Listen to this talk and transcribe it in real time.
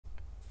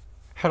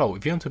Hello,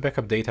 if you want to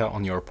backup data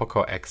on your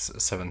POCO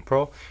X7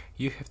 Pro,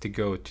 you have to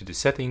go to the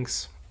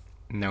settings,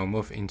 now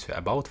move into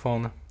About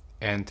Phone,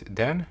 and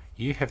then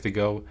you have to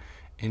go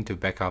into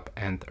Backup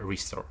and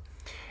Restore.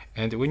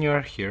 And when you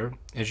are here,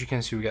 as you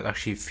can see, we got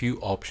actually a few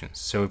options.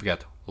 So we've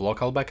got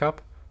local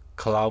backup,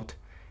 cloud,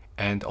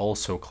 and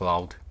also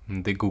cloud,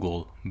 the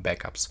Google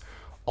backups.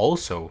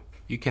 Also,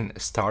 you can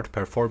start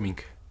performing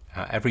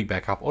every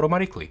backup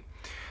automatically.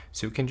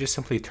 So you can just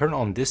simply turn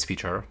on this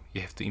feature.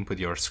 You have to input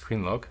your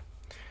screen log.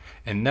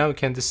 And now you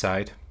can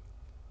decide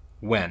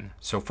when.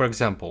 So for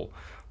example,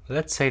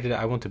 let's say that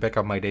I want to back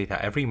up my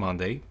data every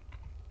Monday.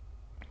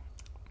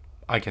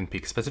 I can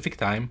pick specific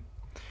time,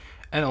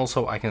 and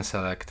also I can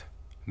select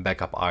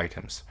backup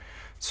items.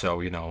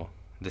 So,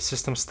 the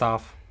system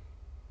stuff,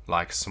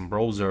 like some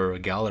browser,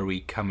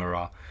 gallery,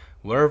 camera,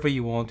 wherever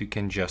you want, you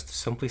can just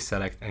simply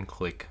select and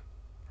click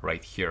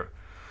right here.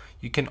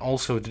 You can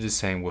also do the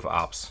same with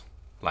apps.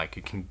 Like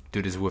you can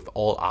do this with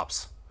all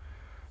apps.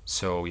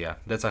 So yeah,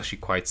 that's actually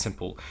quite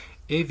simple.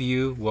 If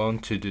you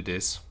want to do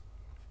this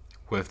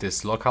with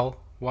this local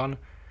one,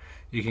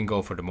 you can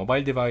go for the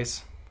mobile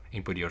device,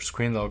 input your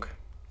screen log,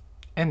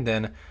 and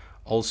then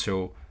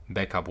also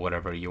back up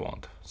whatever you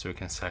want. So you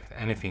can select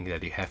anything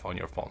that you have on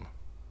your phone.